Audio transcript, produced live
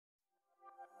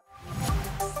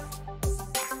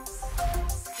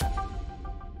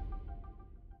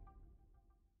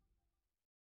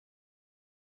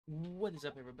What is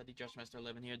up, everybody?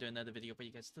 JoshMaster11 here doing another video for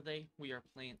you guys. Today we are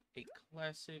playing a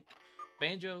classic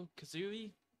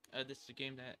Banjo-Kazooie. This is a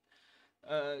game that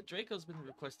Draco's been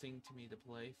requesting to me to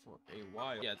play for a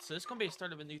while. Yeah, so it's gonna be a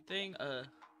start of a new thing.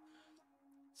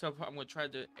 So I'm gonna try to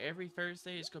do it every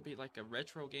Thursday. It's gonna be like a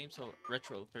retro game, so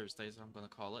Retro Thursdays I'm gonna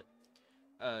call it.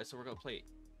 So we're gonna play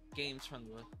games from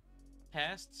the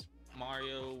past,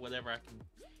 Mario, whatever I can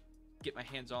get my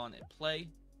hands on and play.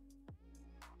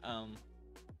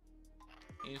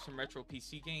 And some retro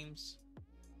PC games,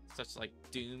 such like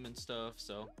Doom and stuff.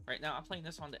 So right now I'm playing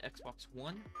this on the Xbox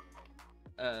One.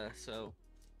 So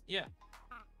yeah,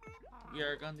 we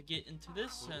are going to get into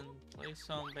this and play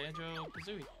some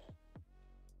Banjo-Kazooie.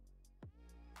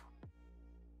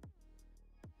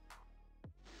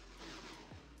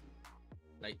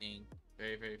 Lightning,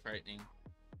 very, very frightening.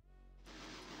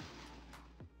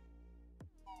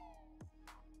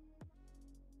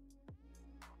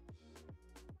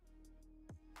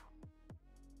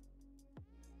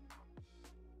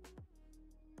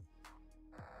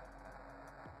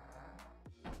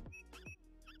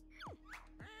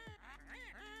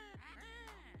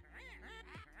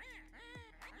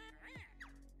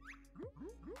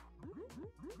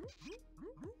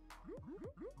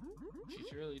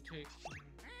 She's really taking...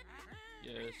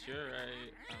 Yes, you're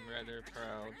right. I'm rather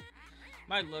proud.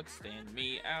 My looks stand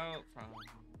me out from...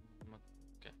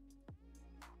 Okay.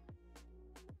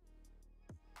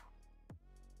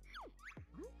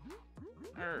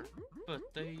 But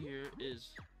there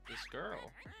is this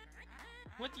girl.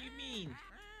 What do you mean?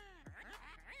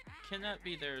 Cannot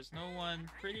be. There's no one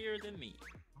prettier than me.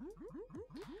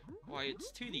 Why,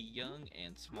 it's Tootie, young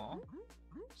and small.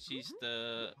 She's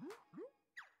the...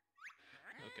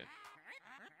 Okay.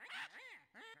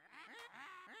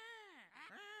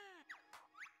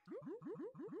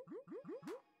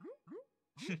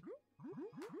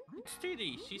 It's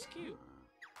Tootie. She's cute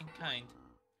and kind.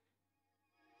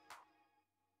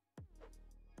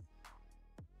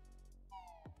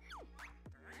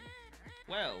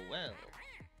 Well, well.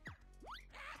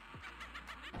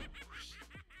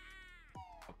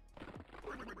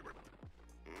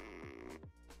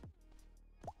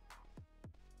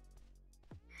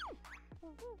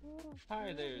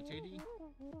 Hi there, Tootie.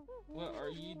 What are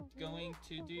you going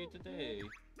to do today?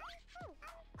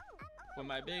 When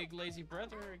my big lazy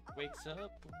brother wakes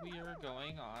up, we are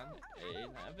going on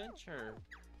an adventure.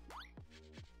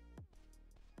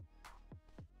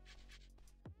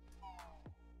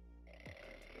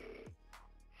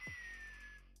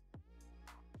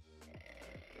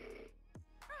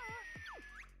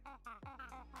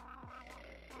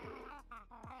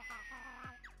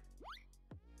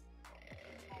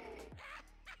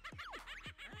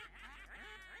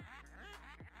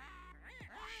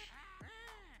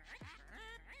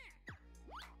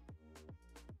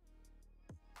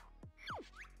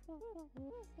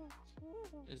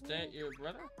 Is that your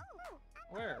brother?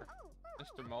 Where?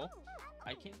 Mr. Mole?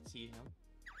 I can't see him.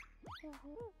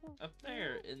 Up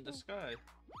there, in the sky.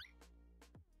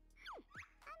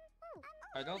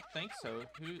 I don't think so.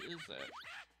 Who is that?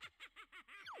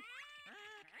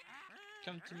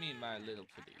 Come to me, my little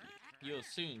pretty. You'll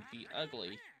soon be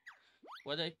ugly.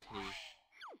 What a pity.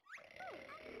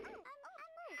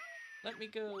 Let me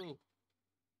go.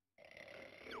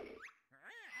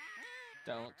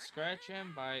 Don't scratch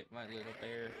and bite, my little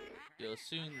bear. You'll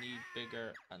soon need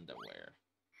bigger underwear.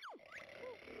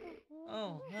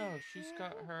 Oh no, she's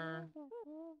got her.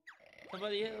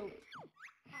 Somebody help!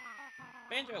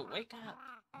 Banjo, wake up!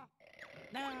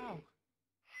 Now!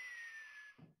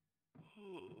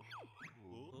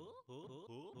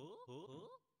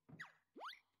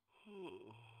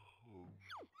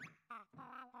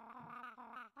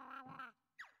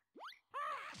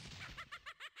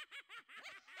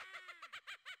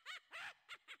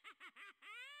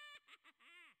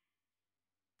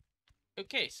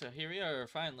 Okay, so here we are,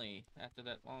 finally, after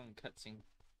that long cutscene.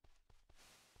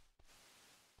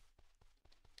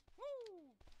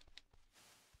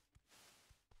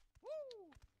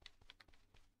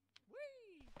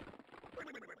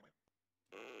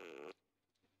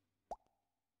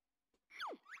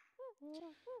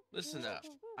 Listen up,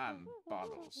 I'm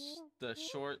Bottles, the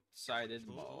short-sighted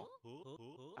mole.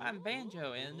 I'm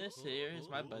Banjo, and this here is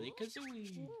my buddy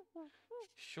Kazooie.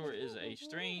 Short is a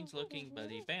strange-looking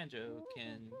buddy. Banjo,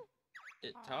 can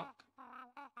it talk?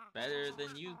 Better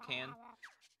than you can.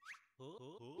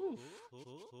 Oof.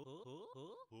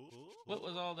 What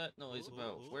was all that noise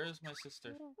about? Where's my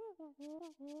sister?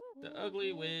 The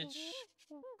ugly witch,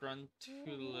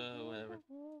 Gruntula, whatever.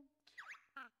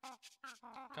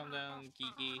 Calm down,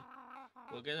 Geeky.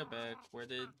 We'll get her back. Where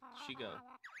did she go?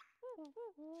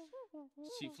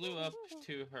 She flew up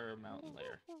to her mountain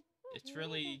lair. It's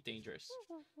really dangerous,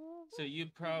 so you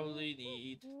probably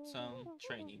need some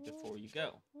training before you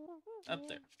go up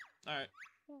there. Alright.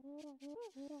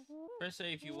 Press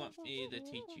A if you want me to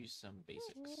teach you some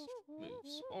basics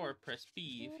moves, or press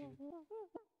B if you...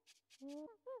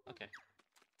 Okay.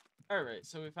 Alright,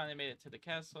 so we finally made it to the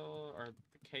castle, or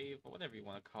the cave, or whatever you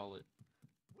want to call it.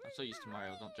 I'm so used to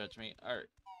Mario, don't judge me. Alright.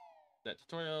 That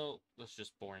tutorial was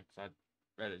just boring, so I'd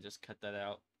rather just cut that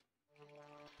out.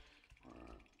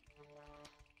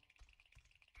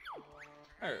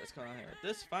 Alright, what's going on here?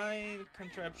 This fine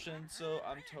contraption, so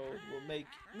I'm told, will make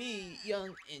me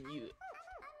young and you.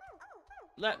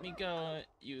 Let me go,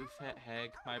 you fat hag.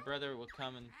 My brother will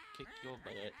come and kick your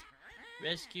butt.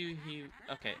 Rescue he...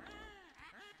 Okay.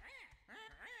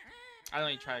 I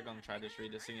don't even gonna try to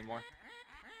read this anymore.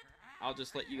 I'll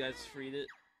just let you guys read it.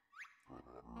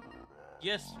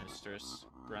 Yes, Mistress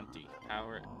Grunty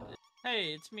Power.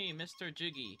 Hey, it's me, Mr.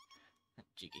 Jiggy.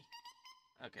 Jiggy.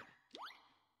 Okay.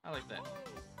 I like that.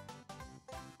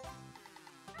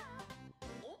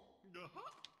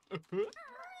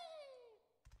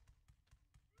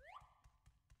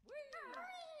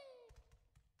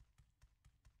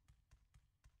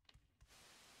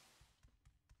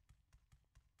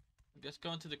 Let's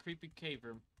go into the creepy cave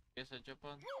room. Guess I jump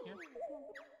on here?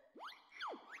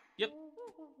 Yep.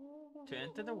 To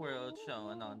enter the world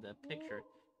shown on the picture,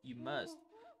 you must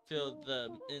fill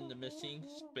in the missing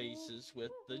spaces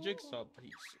with the jigsaw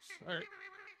pieces. Alright.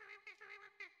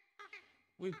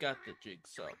 We've got the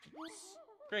jigsaw piece.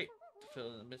 Great. To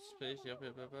fill in the missing space, yep.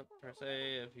 Press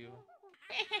A if you...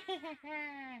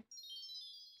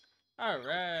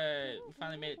 Alright. We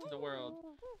finally made it to the world.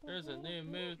 There's a new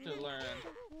move to learn.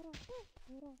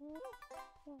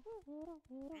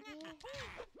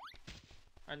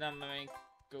 Alright, now I'm gonna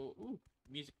go... Ooh,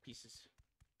 music pieces.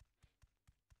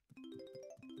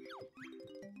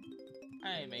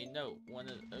 I made note. One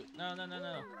of the... Oh,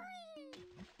 no.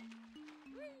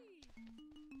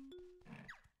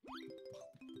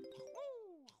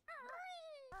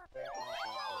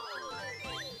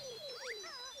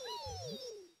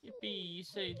 Yippee, you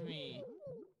saved me.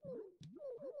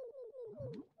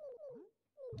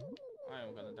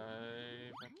 I'm gonna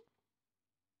die.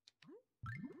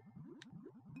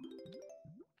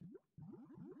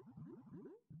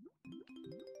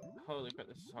 Holy crap,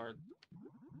 this is hard.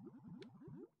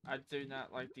 I do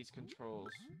not like these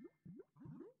controls.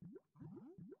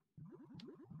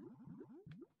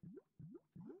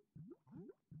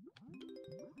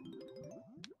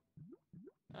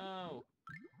 Oh.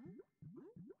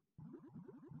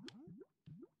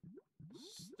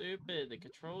 Stupid. The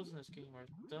controls in this game are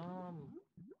dumb.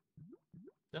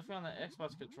 Definitely on the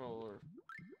Xbox controller.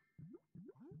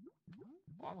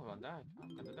 Oh, I'm gonna die.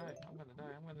 I'm gonna die.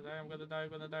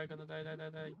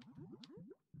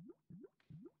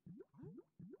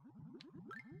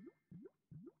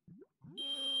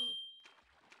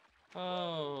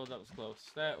 Oh, that was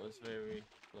close. That was very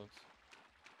close.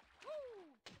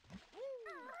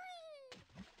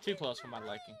 Too close for my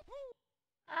liking.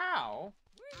 Ow!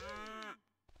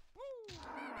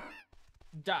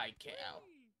 Die, cow.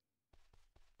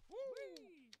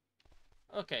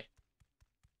 Okay.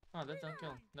 Oh, that don't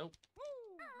kill him. Nope.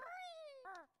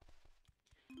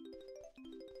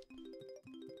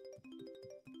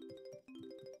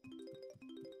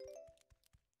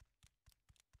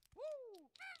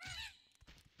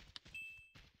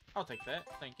 I'll take that.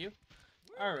 Thank you.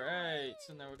 Alright,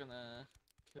 so now we're gonna...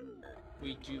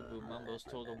 We Jubu Mumbo's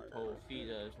totem pole feed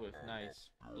us with nice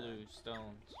blue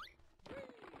stones.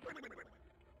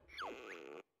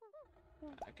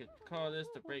 I could call this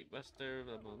the Breakbuster,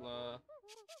 blah blah blah.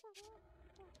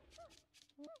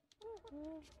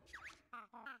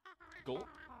 Go.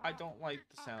 I don't like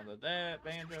the sound of that,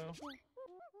 Banjo.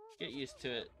 Get used to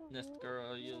it, this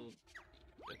girl. You'll...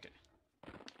 Okay.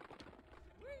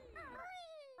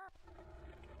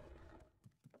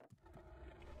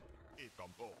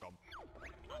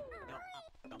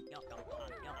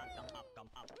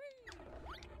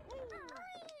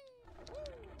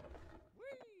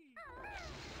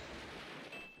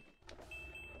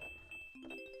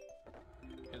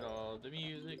 Get all the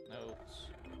music notes.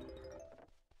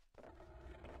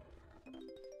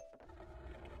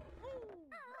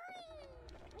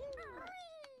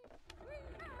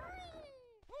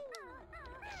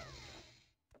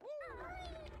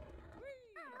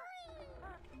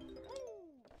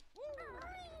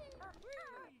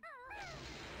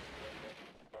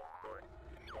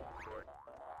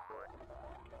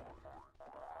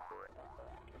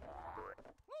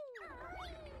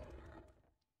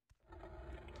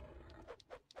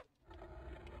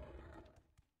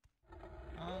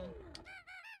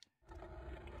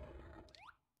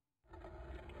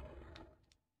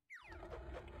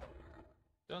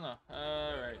 Don't know.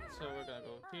 Alright, so we're gonna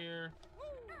go here.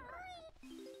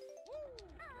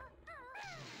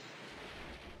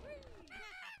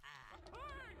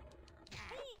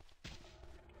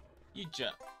 You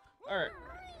jump. Alright.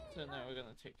 So now we're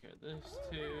gonna take care of this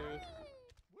too.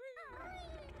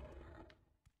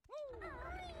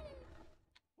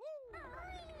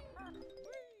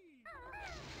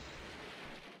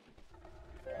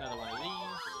 Another one of these.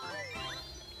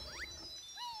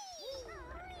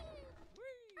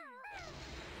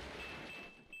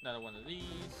 Another one of these.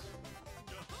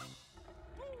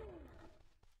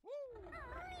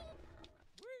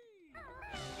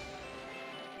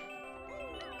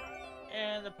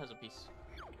 And the puzzle piece.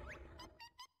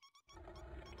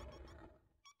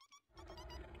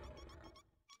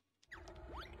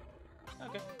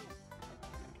 Okay.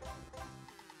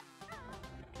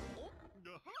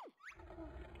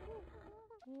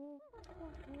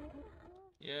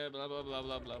 Yeah, blah blah blah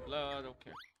blah blah blah. I don't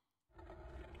care.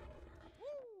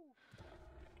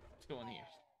 Let's go in here.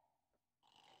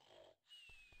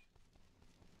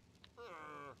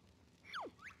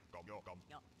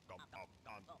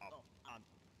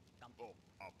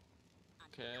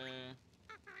 Okay.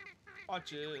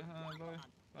 Watch it.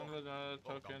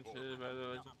 Talking to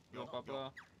blah blah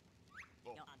blah.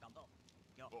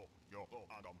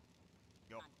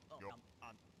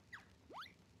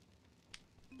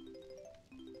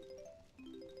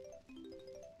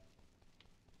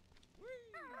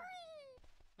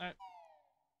 Alright.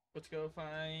 Let's go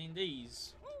find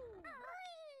these.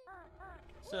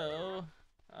 So,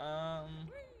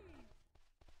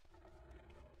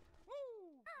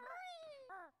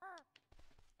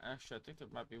 actually, I think there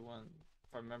might be one,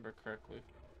 if I remember correctly.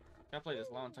 I played this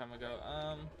a long time ago.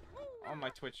 On my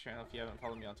Twitch channel, if you haven't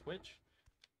followed me on Twitch,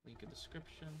 link in the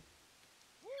description.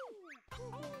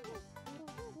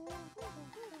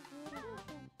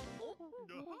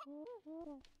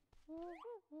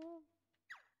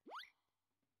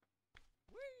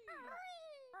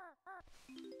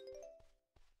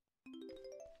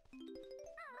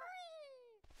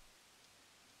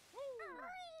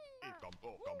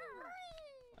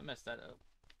 I messed that up.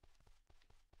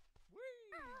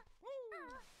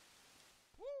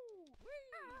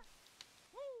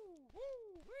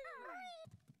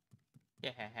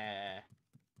 Yeah.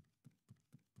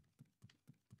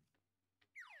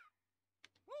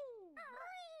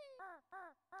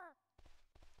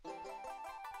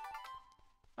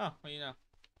 Oh, well, you know.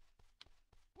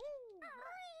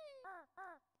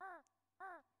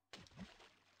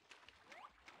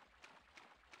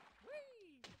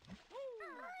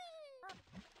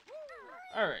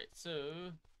 Alright, so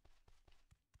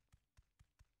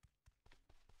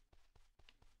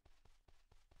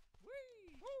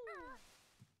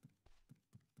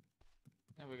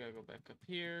now we gotta go back up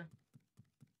here.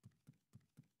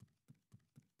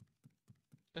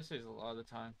 This saves a lot of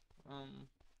time.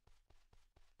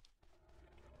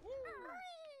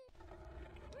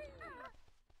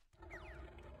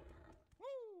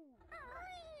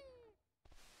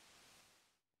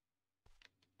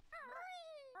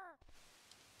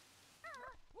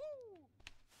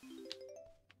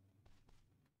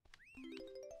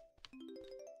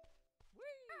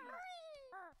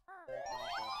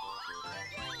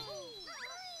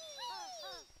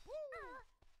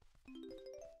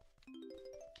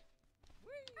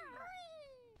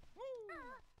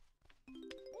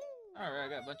 Alright, I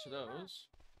got a bunch of those.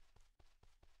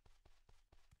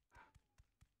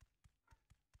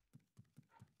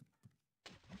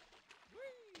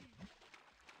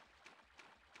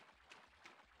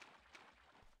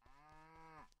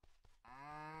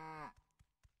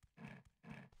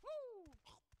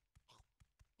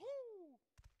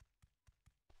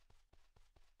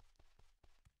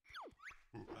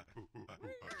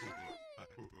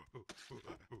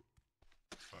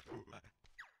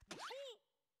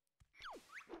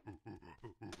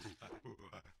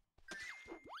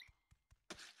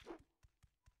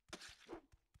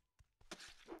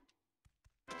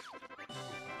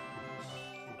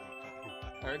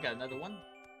 Alright, got another one.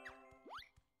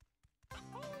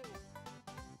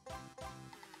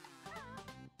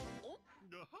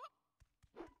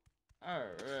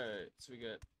 Alright, so we got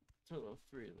a total of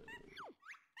 3 of those.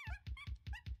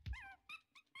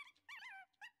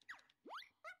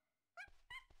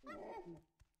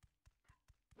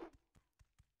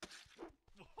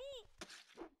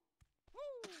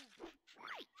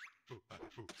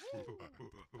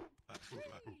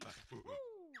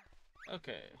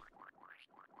 Okay.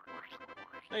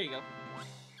 There you go.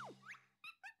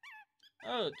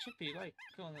 Oh, Chippy, like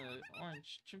on the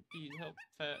orange. Chippy help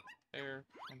fat, air,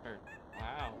 and bird.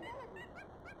 Wow.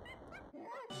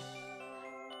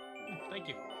 Thank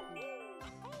you.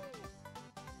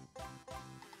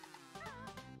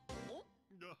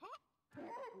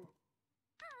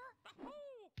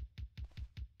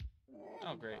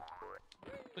 Oh, great.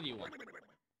 What do you want?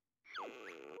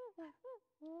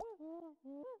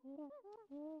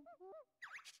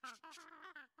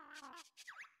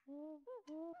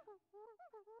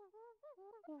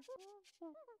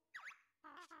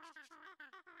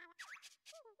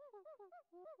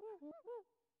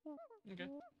 Okay.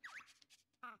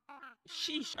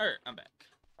 Sheesh. Alright, I'm back.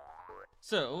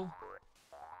 So,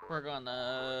 we're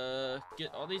gonna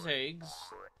get all these eggs.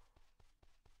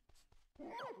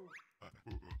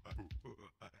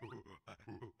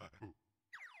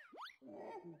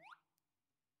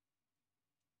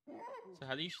 So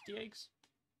how do you shoot the eggs?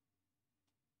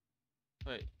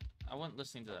 Wait, I wasn't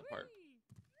listening to that part.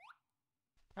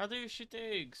 How do you shoot the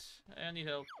eggs? I need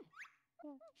help.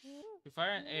 You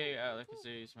fire an egg out of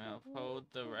Kazooie's mouth. Hold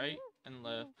the right and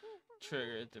left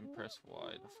trigger, then press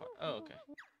Y to fire. Oh, okay.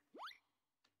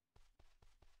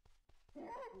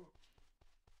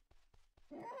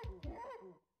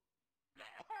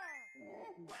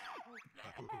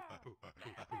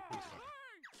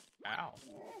 Ow.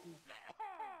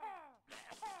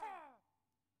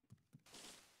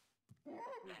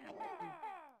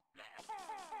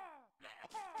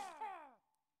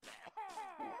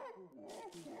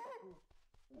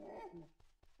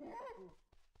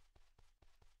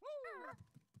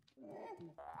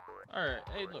 Alright,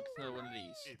 hey look, another one of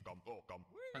these.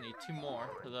 I need 2 more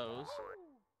of those.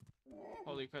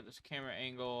 Holy crap, this camera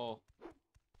angle.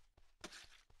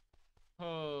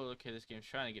 Oh, okay, this game's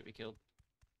trying to get me killed.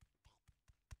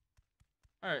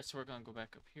 Alright, so we're gonna go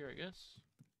back up here, I guess.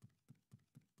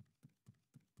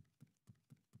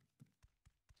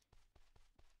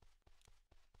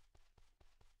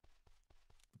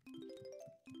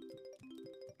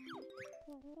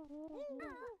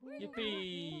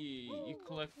 Yippee! You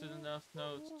collected enough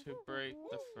notes to break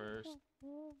the first.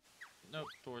 Nope,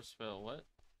 door spell. What?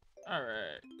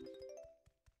 Alright.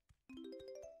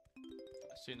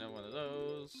 I see another one of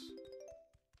those.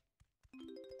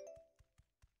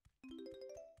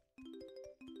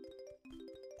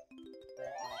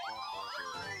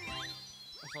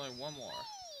 There's only one more.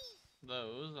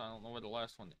 Those. I don't know where the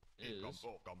last one is.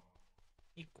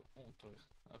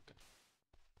 Okay.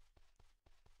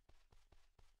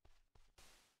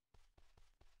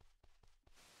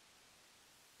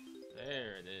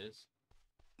 There it is.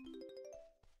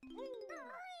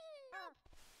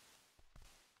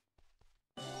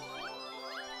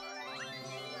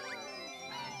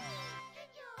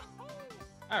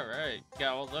 Alright,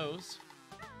 got all those.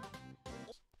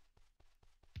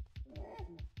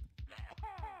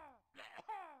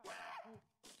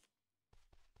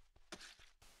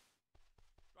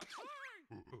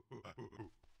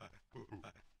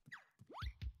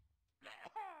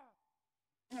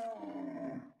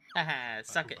 Haha,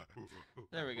 suck it.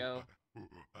 There we go.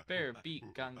 Bear beat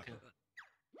Ganka.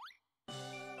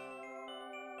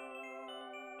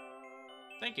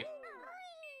 Thank you.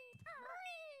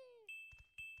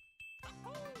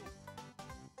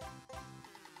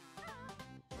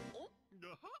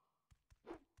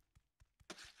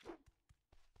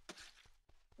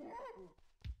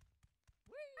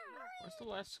 Where's the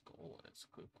last skull? That's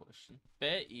a good question.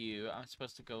 Bet you I'm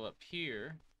supposed to go up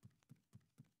here,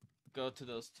 go to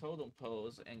those totem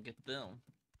poles, and get them.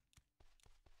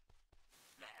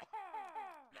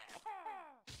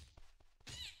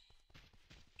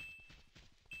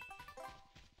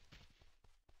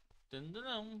 Dun dun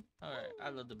dun. Alright, I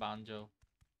love the banjo.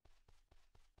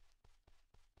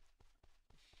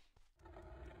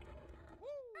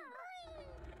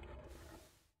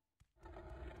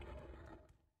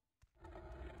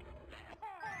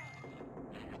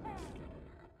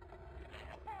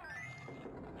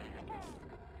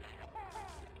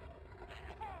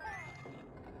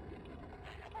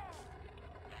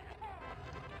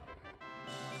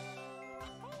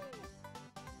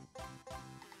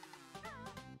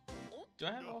 Do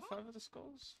I have all 5 of the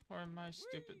skulls? Or am I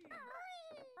stupid?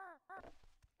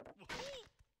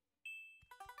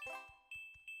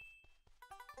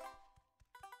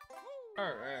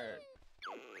 Alright.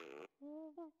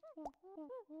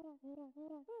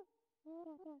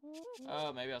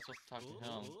 Oh, maybe I was supposed to talk to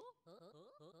him.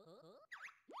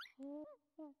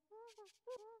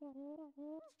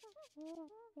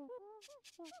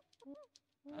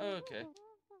 Okay.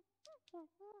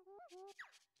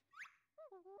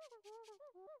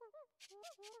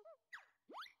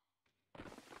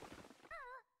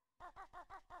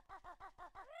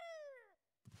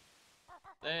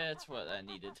 That's what I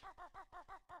needed.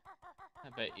 I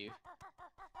bet you.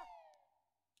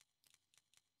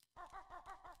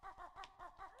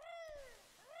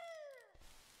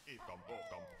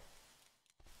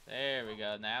 There we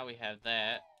go. Now we have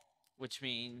that, which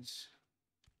means,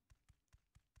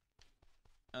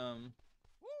 yeah.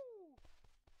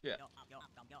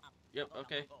 Yep.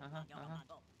 Okay.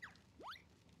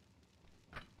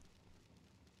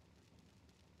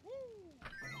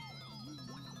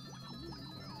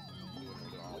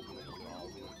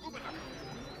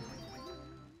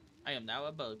 I am now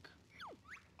a bug.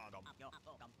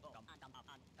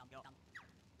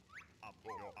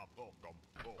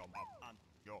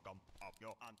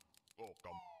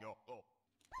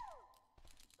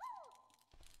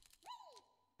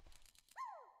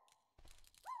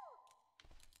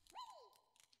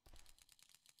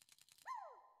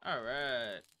 All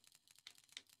right.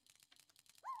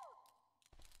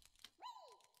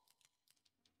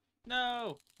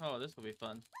 No. Oh, this will be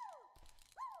fun.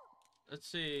 Let's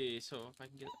see. So if I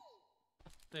can get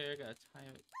up there, gotta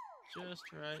time it just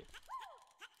right.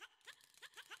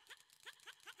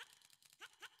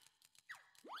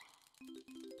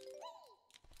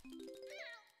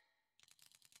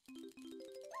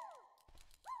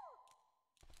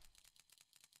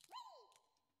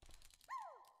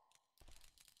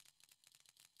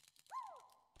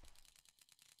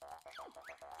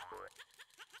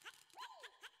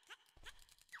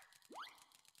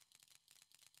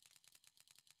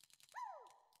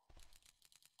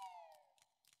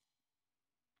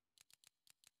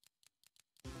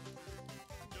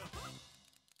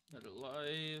 Another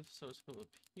life, so it's put up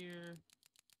here.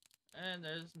 And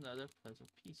there's another puzzle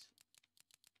piece.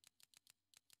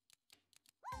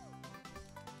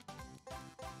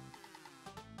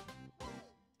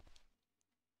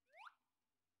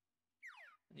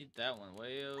 I need that one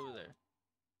way over there.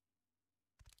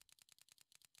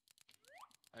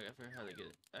 I gotta figure out how to get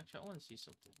it. Actually, I want to see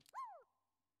something.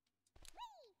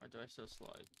 Or do I still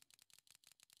slide?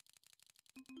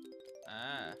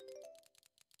 Ah.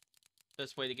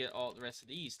 Best way to get all the rest of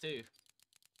these, too.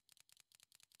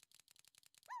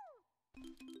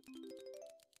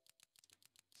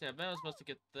 See, I bet I was supposed to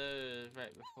get those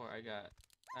right before I got...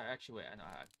 actually, wait, I know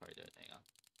how I can probably do it. Hang on.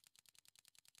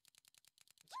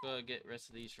 Let's go and get the rest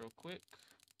of these real quick.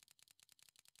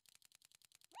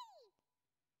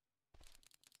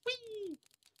 Whee!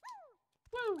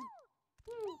 Woo!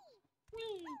 Woo!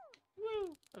 Wee!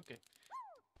 Woo! Okay.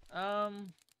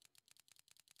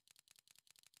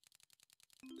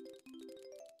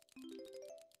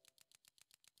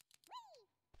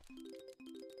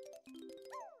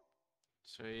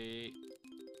 Sweet.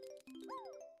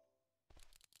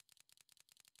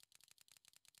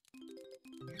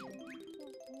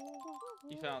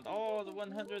 You found all the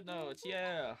 100 notes,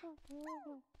 yeah!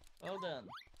 Well done.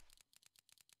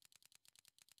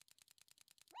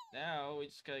 Now, we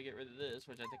just gotta get rid of this,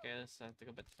 which I think I just have to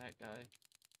go back to that guy.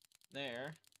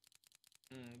 There.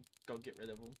 Go get rid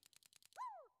of him.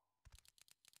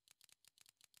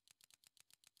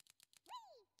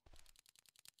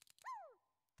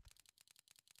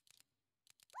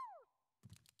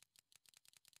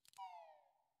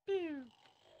 Pew!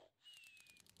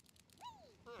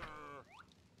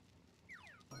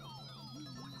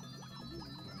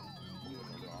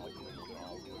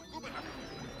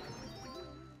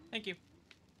 Thank you.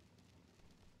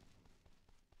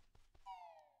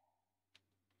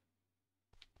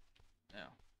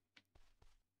 Now.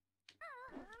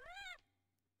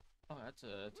 Oh, that's an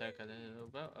attack I didn't know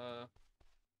about. Oh.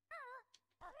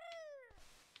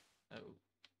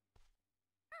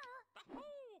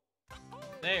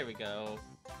 There we go.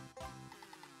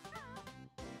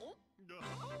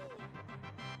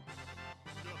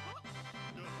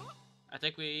 I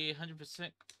think we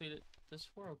 100% completed this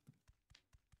world.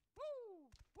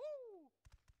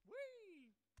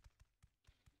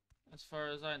 As far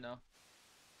as I know.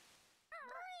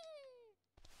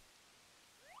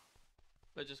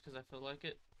 But just because I feel like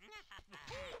it.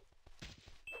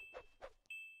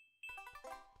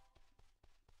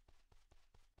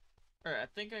 Alright, I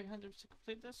think I 100%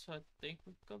 complete this, so I think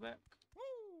we can go back.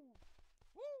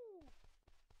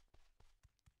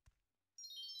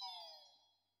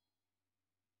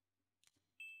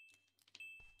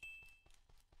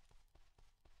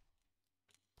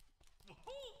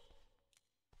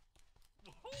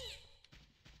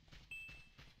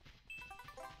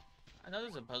 I know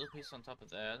there's a puzzle piece on top of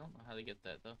that. I don't know how to get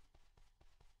that though.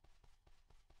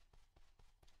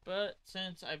 But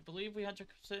since I believe we 100%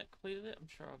 completed it, I'm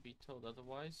sure I'll be told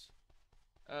otherwise.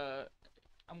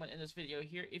 I'm gonna end this video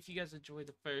here. If you guys enjoyed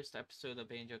the first episode of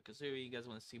Banjo-Kazooie, you guys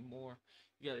want to see more,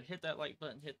 you gotta hit that like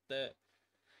button, hit that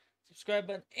subscribe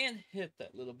button, and hit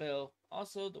that little bell.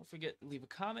 Also, don't forget to leave a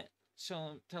comment,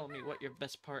 telling me what your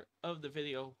best part of the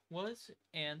video was.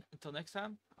 And until next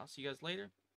time, I'll see you guys later.